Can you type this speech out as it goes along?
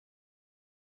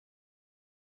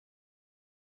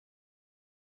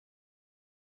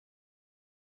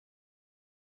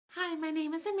Hi, my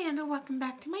name is Amanda. Welcome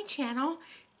back to my channel.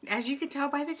 As you can tell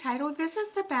by the title, this is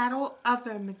the battle of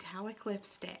the metallic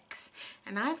lipsticks.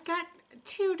 And I've got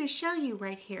two to show you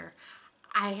right here.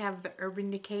 I have the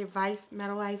Urban Decay Vice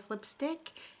Metallized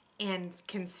Lipstick and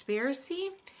Conspiracy.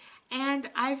 And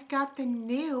I've got the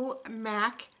new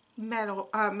MAC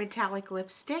Metallic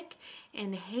Lipstick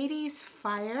in Hades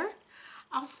Fire.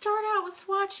 I'll start out with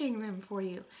swatching them for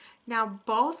you. Now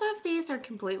both of these are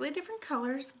completely different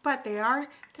colors, but they are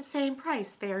the same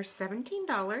price. They are $17.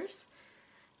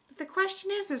 But the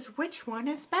question is which one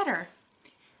is better?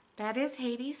 That is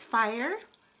Hades Fire.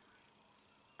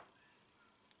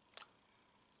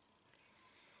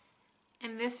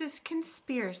 And this is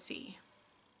Conspiracy.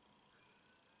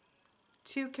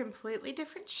 Two completely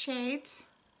different shades.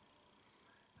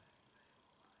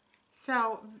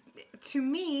 So to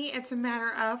me, it's a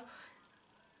matter of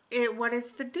what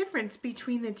is the difference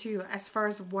between the two as far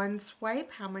as one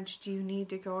swipe. How much do you need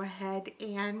to go ahead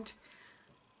and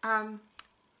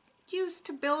use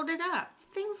to build it up?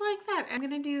 Things like that. I'm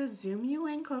going to zoom you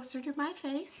in closer to my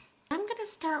face. I'm going to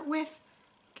start with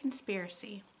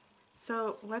Conspiracy.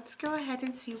 So let's go ahead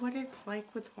and see what it's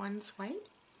like with one swipe.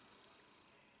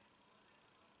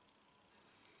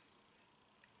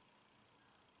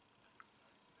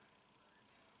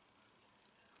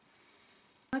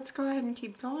 Let's go ahead and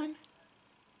keep going.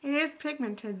 It is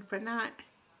pigmented, but not.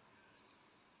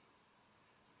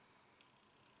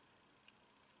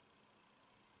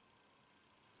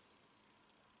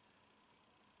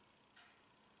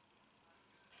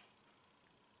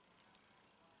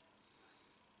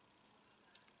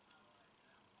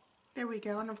 There we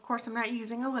go. And of course I'm not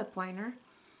using a lip liner.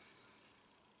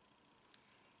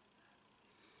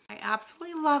 I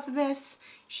absolutely love this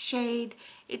shade.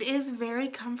 It is very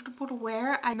comfortable to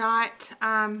wear.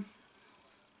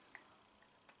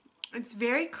 It's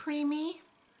very creamy,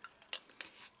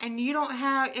 and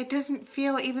it doesn't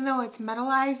feel, even though it's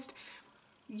metallized,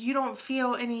 you don't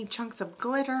feel any chunks of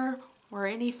glitter or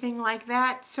anything like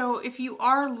that. So if you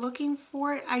are looking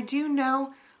for it, I do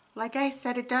know, like I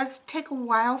said, it does take a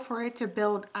while for it to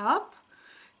build up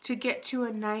to get to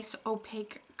a nice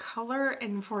opaque color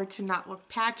and for it to not look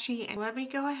patchy. And let me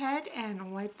go ahead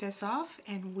and wipe this off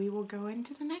and we will go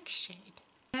into the next shade.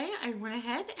 Okay, I went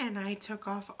ahead and I took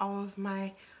off all of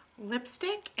my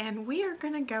lipstick and we are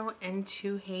going to go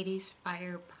into Hades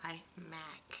Fire by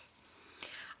MAC.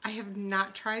 I have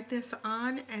not tried this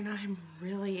on and I'm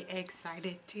really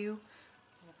excited to.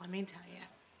 Let me tell you,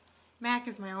 MAC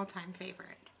is my all-time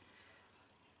favorite.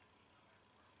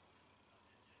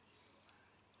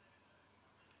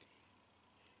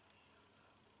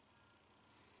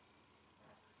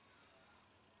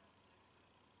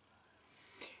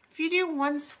 If you do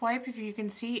one swipe, if you can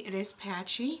see, it is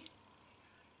patchy.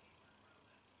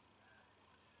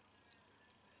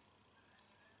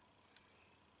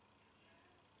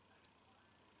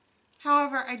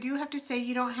 However, I do have to say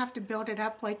you don't have to build it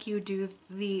up like you do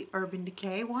the Urban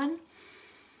Decay one.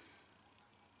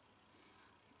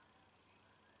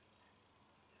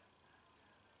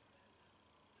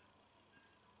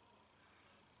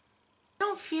 I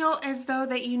don't feel as though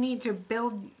that you need to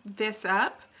build this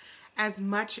up as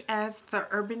much as the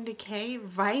Urban Decay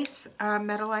Vice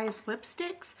Metallized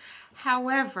Lipsticks.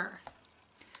 However,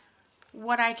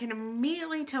 what I can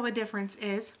immediately tell the difference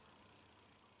is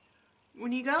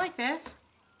when you go like this,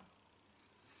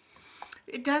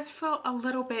 it does feel a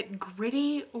little bit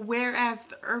gritty, whereas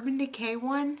the Urban Decay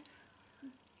one,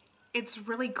 it's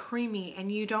really creamy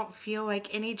and you don't feel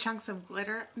like any chunks of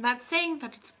glitter. I'm not saying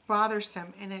that it's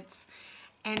bothersome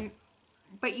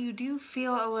but you do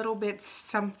feel a little bit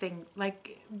something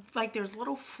like there's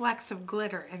little flecks of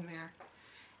glitter in there.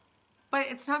 But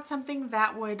it's not something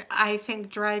that would, I think,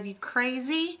 drive you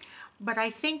crazy. But I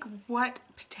think what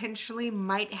potentially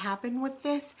might happen with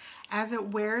this as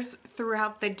it wears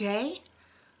throughout the day,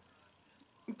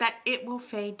 that it will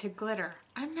fade to glitter.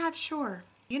 I'm not sure.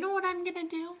 You know what I'm going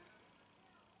to do?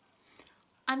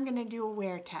 I'm going to do a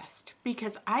wear test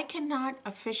because I cannot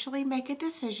officially make a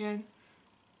decision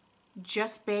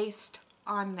just based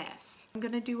on this. I'm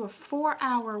going to do a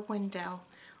 4-hour window.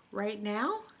 Right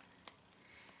now,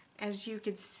 as you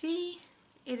can see,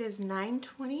 it is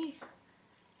 9:20.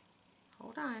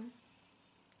 Hold on.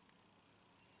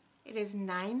 It is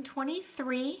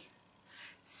 9:23.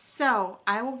 So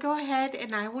I will go ahead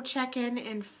and I will check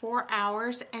in 4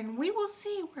 hours and we will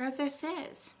see where this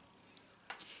is.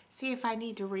 See if I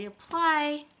need to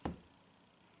reapply.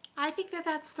 I think that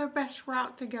that's the best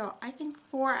route to go. I think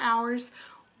 4 hours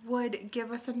would give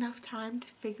us enough time to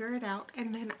figure it out,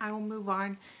 and then I will move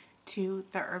on to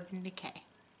the Urban Decay.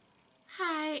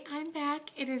 Hi, I'm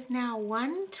back. It is now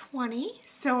 1:20,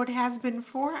 so it has been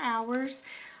 4 hours.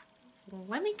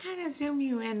 Let me kind of zoom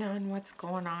you in on what's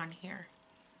going on here.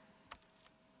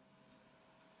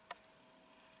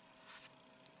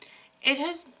 It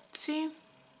has, see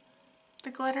the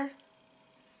glitter?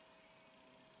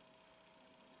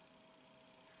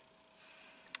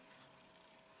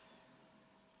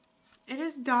 It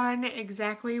has done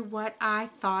exactly what I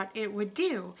thought it would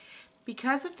do.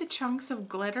 Because of the chunks of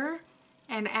glitter,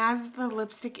 and as the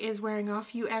lipstick is wearing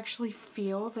off, you actually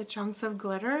feel the chunks of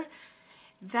glitter.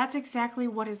 That's exactly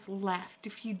what is left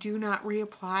if you do not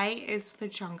reapply, is the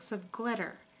chunks of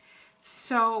glitter.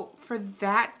 So for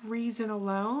that reason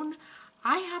alone,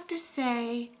 I have to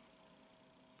say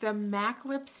the MAC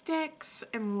lipsticks,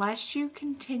 unless you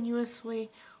continuously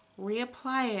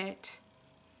reapply it,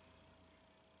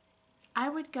 I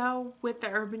would go with the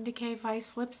Urban Decay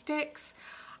Vice lipsticks.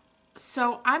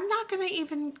 So I'm not gonna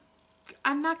even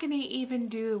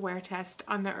do the wear test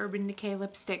on the Urban Decay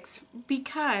lipsticks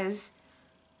because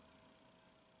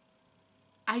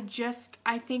I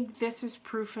think this is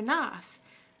proof enough.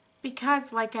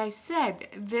 Because like I said,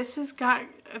 this has got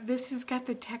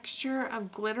the texture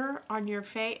of glitter on your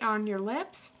on your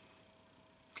lips,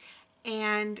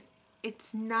 and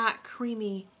it's not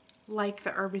creamy like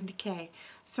the Urban Decay.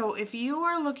 So if you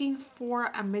are looking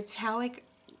for a metallic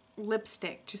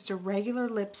lipstick, just a regular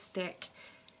lipstick,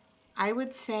 I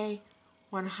would say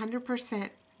 100%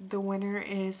 the winner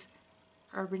is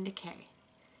Urban Decay.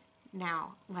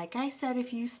 Now, like I said,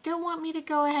 if you still want me to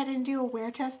go ahead and do a wear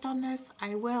test on this,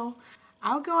 I will.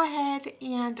 I'll go ahead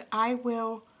and I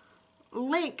will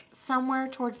link somewhere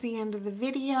towards the end of the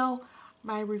video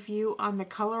my review on the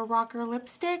Color Rocker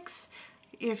lipsticks.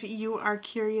 If you are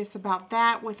curious about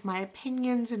that with my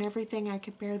opinions and everything, I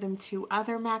compare them to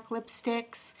other MAC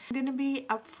lipsticks. I'm going to be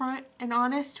upfront and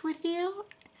honest with you,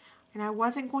 and I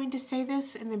wasn't going to say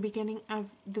this in the beginning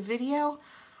of the video.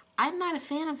 I'm not a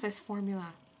fan of this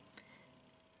formula.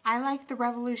 I like the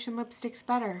Revolution lipsticks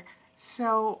better.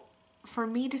 So for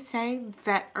me to say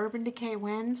that Urban Decay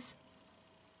wins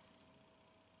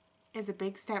is a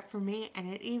big step for me,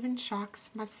 and it even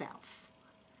shocks myself.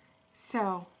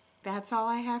 So that's all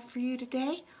I have for you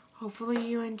today. Hopefully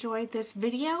you enjoyed this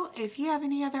video. If you have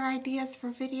any other ideas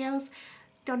for videos,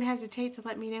 don't hesitate to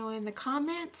let me know in the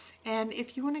comments. And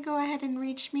if you want to go ahead and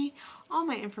reach me, all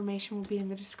my information will be in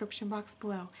the description box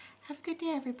below. Have a good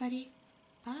day, everybody.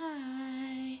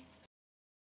 Bye.